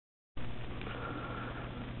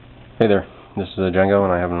Hey there, this is Django,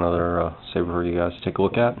 and I have another saber for you guys to take a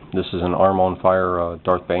look at. This is an Arm on Fire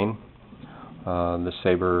Darth Bane. This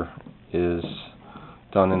saber is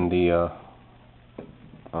done in the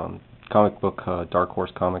comic book Dark Horse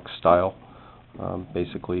comic style.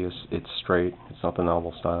 Basically, it's straight, it's not the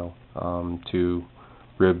novel style. Two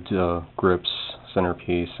ribbed grips,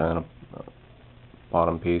 centerpiece, and a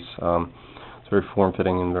bottom piece. It's very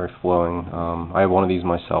form-fitting and very flowing. I have one of these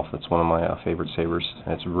myself. It's one of my favorite sabers.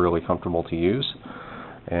 It's really comfortable to use.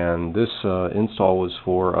 And this install was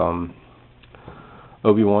for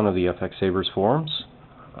Obi-Wan of the FX-sabers forums.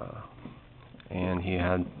 And he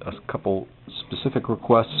had a couple specific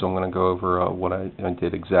requests, so I'm going to go over what I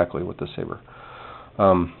did exactly with the saber.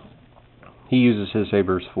 He uses his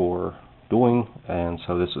sabers for dueling, and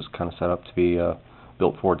so this is kind of set up to be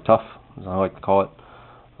built for tough, as I like to call it.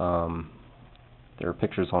 There are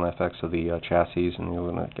pictures on FX of the chassis, and you're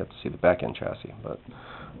going to get to see the back-end chassis. But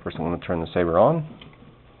first I'm going to turn the saber on.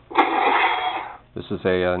 This is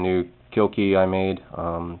a new kill key I made.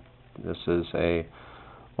 This is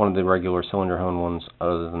one of the regular cylinder hone ones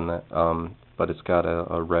other than that, but it's got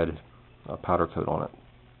a red powder coat on it.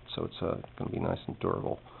 So it's going to be nice and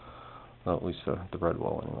durable. Well, at least the red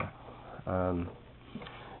will anyway.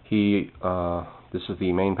 This is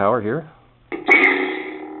the main power here.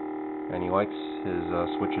 And he likes his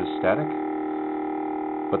switches static,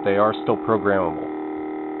 but they are still programmable.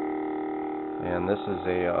 And this is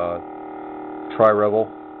a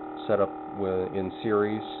Tri-Rebel set up in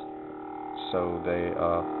series, so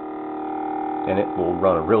and it will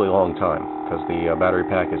run a really long time because the battery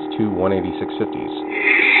pack is two 18650s.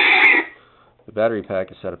 The battery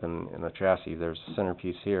pack is set up in a chassis. There's a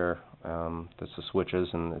centerpiece here. That's the switches,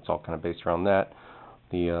 and it's all kind of based around that.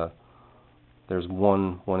 There's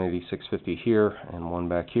one 18650 here and one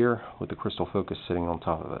back here with the crystal focus sitting on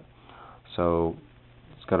top of it. So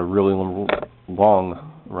it's got a really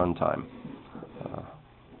long run time.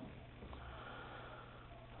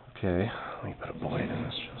 Okay, let me put a blade in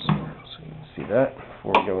this just so you can see that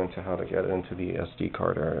before we go into how to get it into the SD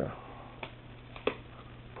card area.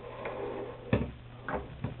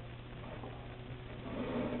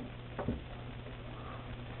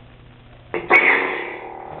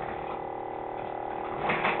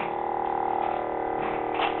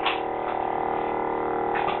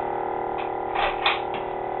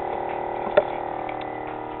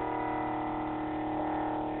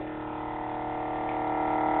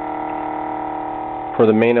 For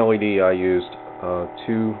the main LED, I used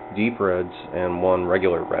two DeepReds and one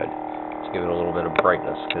regular red to give it a little bit of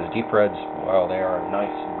brightness. Because DeepReds, while they are a nice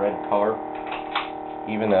red color,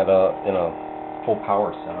 even in a full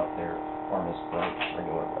power setup, they aren't as bright as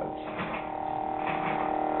regular reds.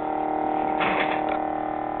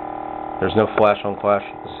 There's no flash on flash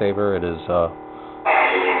with the saber. It is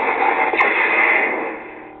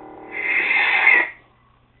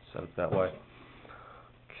set up that way.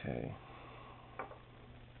 Okay.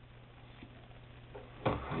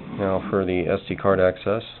 Now for the SD card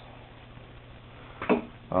access,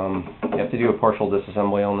 you have to do a partial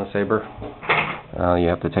disassembly on the saber. You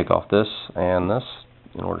have to take off this and this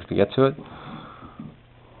in order to get to it.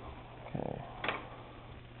 Okay.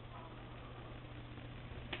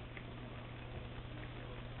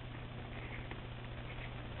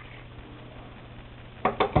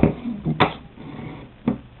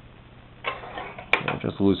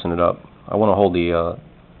 Just loosen it up. I want to hold the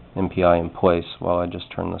MPI in place while I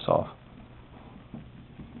just turn this off.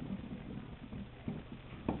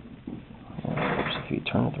 If you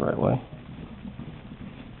turn it the right way.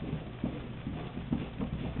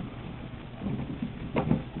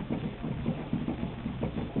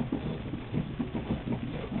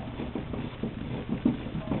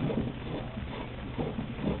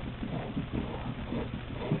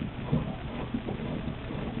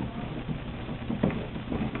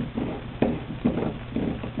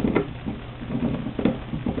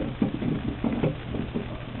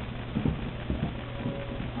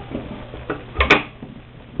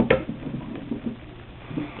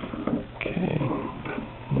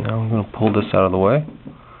 I'm going to pull this out of the way.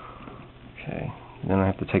 Okay, then I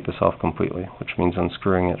have to take this off completely, which means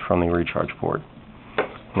unscrewing it from the recharge port.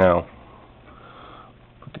 Now,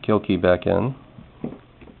 put the kill key back in.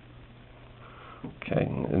 Okay,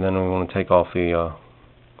 and then we want to take off the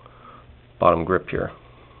bottom grip here.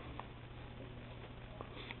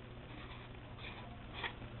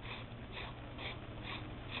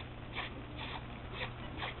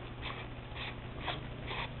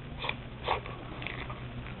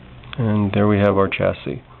 And there we have our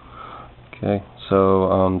chassis. Okay,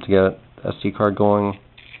 so to get SD card going,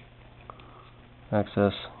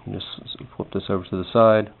 access, you just flip this over to the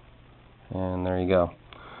side, and there you go.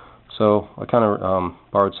 So I kind of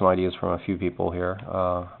borrowed some ideas from a few people here.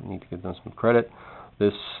 I need to give them some credit.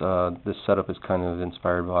 This setup is kind of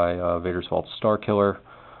inspired by Vader's Vault Star Killer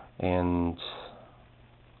and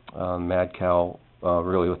Mad Cow,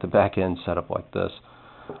 really with the back end setup like this.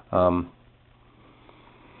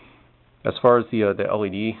 As far as the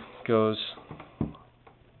LED goes,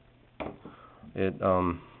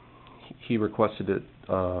 he requested it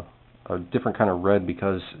a different kind of red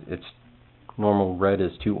because its normal red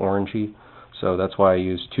is too orangey, so that's why I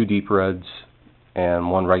used 2 deep reds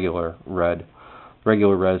and 1 regular red.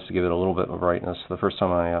 Regular red is to give it a little bit of brightness. The first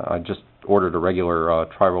time I just ordered a regular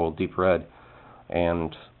tri-roll deep red,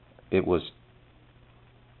 and it was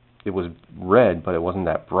red, but it wasn't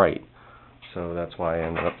that bright. So that's why I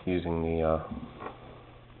ended up using the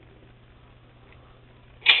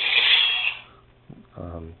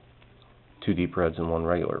 2 deep reds and 1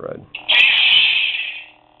 regular red.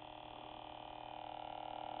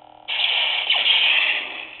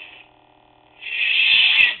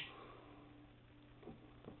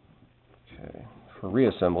 Okay, for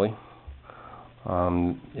reassembly,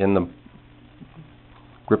 in the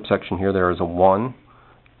grip section here there is a 1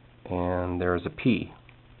 and there is a P.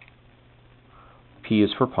 P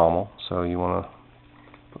is for pommel, so you want to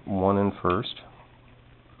put 1 in first.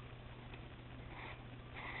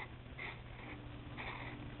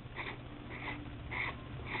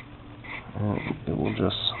 And it will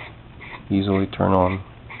just easily turn on.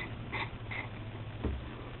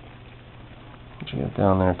 Get it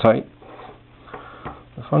down there tight.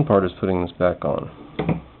 The fun part is putting this back on.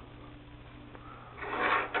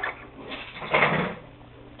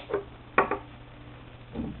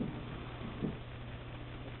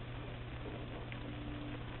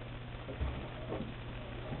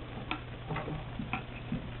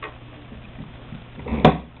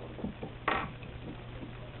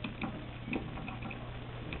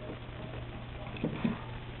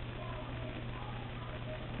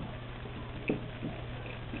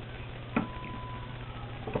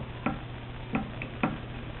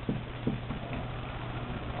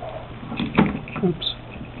 Oops.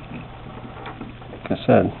 Like I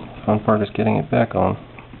said, the fun part is getting it back on.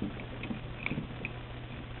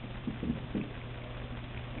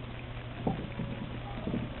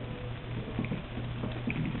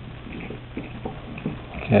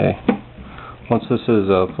 Okay. Once this is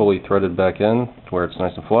fully threaded back in to where it's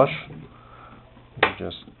nice and flush, you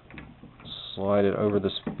just slide it over the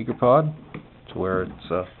speaker pod to where it's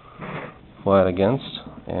flat against,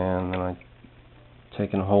 and then I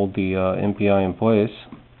take and hold the MPI in place.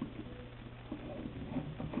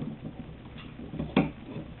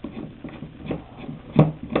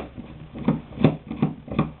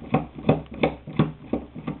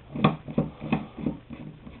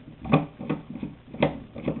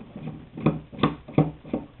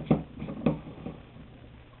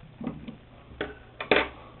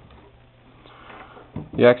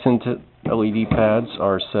 The accent LED pads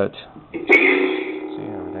are set. See,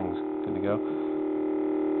 everything's good to go.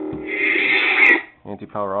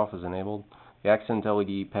 Anti-power off is enabled. The accent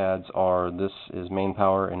LED pads are, this is main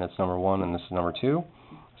power and it's number 1 and this is number 2.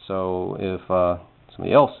 So if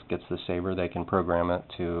somebody else gets this saber, they can program it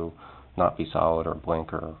to not be solid or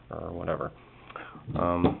blink or whatever.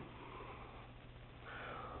 I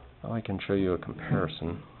can show you a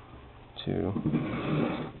comparison too.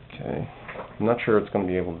 Okay, I'm not sure it's going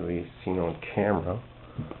to be able to be seen on camera,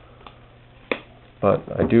 but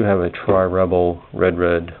I do have a Tri-Rebel red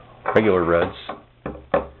regular reds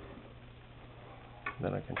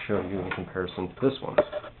that I can show you in comparison to this one.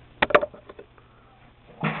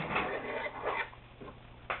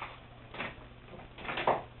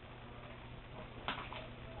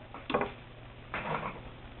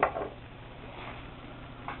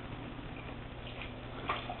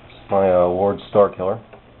 My Ward Star Killer.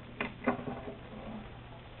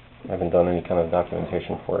 I haven't done any kind of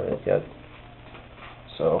documentation for it yet,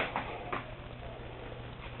 so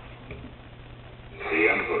the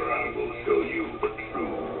Emperor will show you the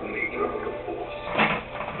true nature of the Force.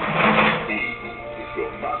 He is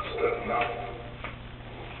your master now.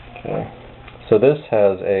 okay. So this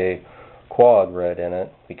has a quad red in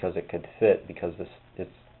it because it could fit, because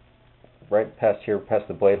it's right past here, past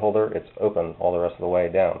the blade holder, it's open all the rest of the way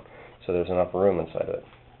down. So there's enough room inside of it.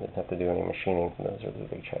 Didn't have to do any machining. Those are the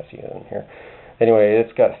big chassis in here. Anyway,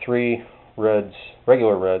 it's got 3 reds,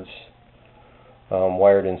 regular reds,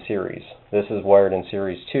 wired in series. This is wired in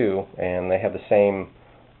series 2, and they have the same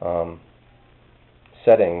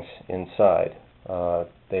settings inside.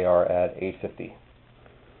 They are at 850.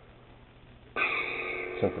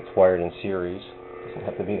 Since it's wired in series, it doesn't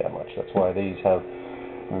have to be that much. That's why these have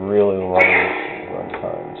really long run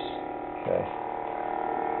times. Okay.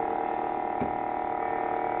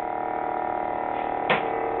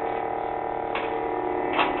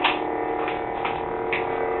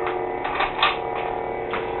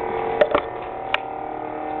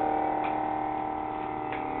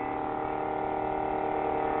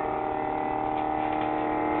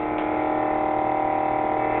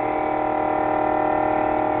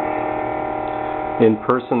 In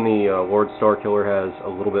person, the Lord Starkiller has a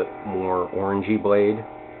little bit more orangey blade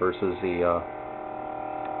versus the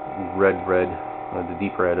the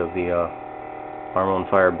DeepRed of the Armor on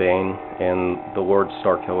Fire Bane, and the Lord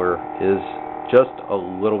Starkiller is just a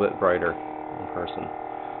little bit brighter in person.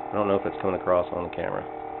 I don't know if it's coming across on the camera.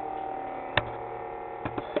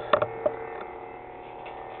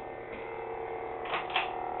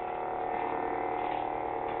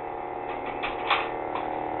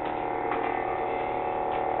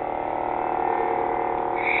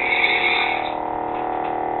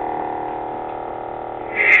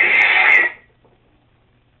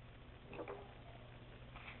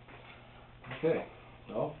 Okay,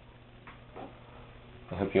 well,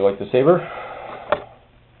 I hope you like the saber.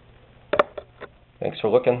 Thanks for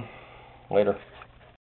looking. Later.